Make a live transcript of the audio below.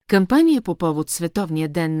Кампания по повод Световния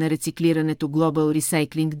ден на рециклирането Global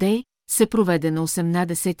Recycling Day се проведе на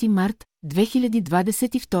 18 март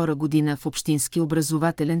 2022 година в Общински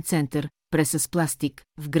образователен център Преса с пластик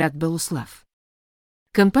в град Белослав.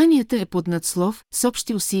 Кампанията е под надслов с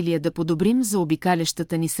общи усилия да подобрим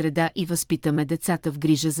заобикалящата ни среда и възпитаме децата в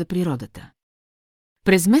грижа за природата.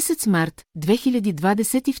 През месец март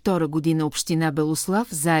 2022 година Община Белослав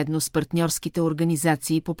заедно с партньорските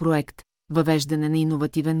организации по проект въвеждане на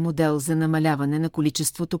иновативен модел за намаляване на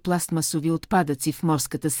количеството пластмасови отпадъци в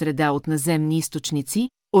морската среда от наземни източници,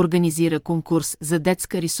 организира конкурс за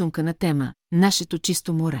детска рисунка на тема «Нашето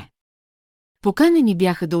чисто море». Поканени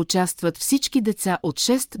бяха да участват всички деца от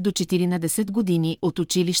 6 до 14 години от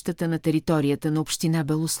училищата на територията на Община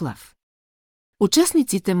Белослав.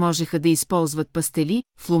 Участниците можеха да използват пастели,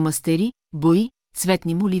 фломастери, бои,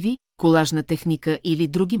 цветни моливи, колажна техника или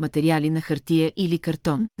други материали на хартия или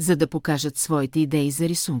картон, за да покажат своите идеи за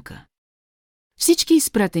рисунка. Всички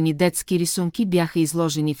изпратени детски рисунки бяха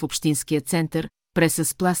изложени в Общинския център Преса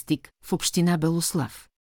с пластик в Община Белослав.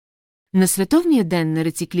 На Световния ден на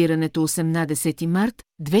рециклирането 18 март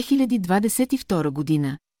 2022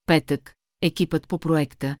 година, петък, екипът по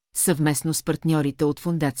проекта, съвместно с партньорите от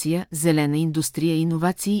Фондация Зелена индустрия,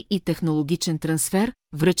 иновации и технологичен трансфер,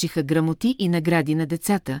 връчиха грамоти и награди на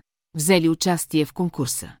децата, взели участие в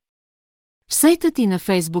конкурса. В сайтът и на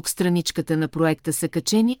Фейсбук страничката на проекта са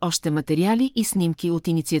качени още материали и снимки от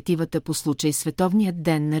инициативата по случай Световният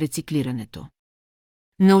ден на рециклирането.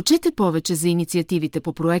 Научете повече за инициативите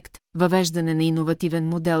по проект въвеждане на иновативен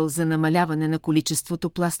модел за намаляване на количеството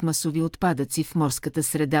пластмасови отпадъци в морската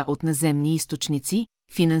среда от наземни източници,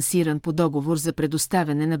 финансиран по договор за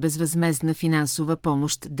предоставяне на безвъзмездна финансова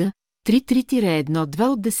помощ Д. 33-12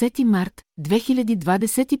 от 10 март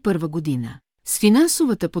 2021 година. С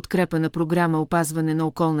финансовата подкрепа на програма Опазване на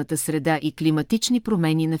околната среда и климатични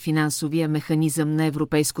промени на финансовия механизъм на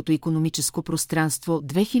Европейското икономическо пространство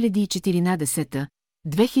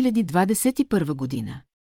 2014-2021 година.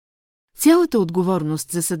 Цялата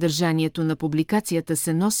отговорност за съдържанието на публикацията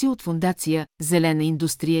се носи от Фондация Зелена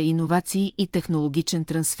индустрия, иновации и технологичен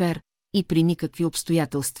трансфер и при никакви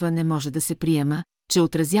обстоятелства не може да се приема, че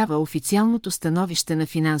отразява официалното становище на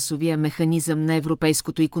финансовия механизъм на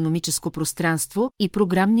Европейското икономическо пространство и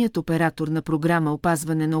програмният оператор на програма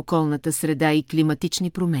Опазване на околната среда и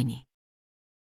климатични промени.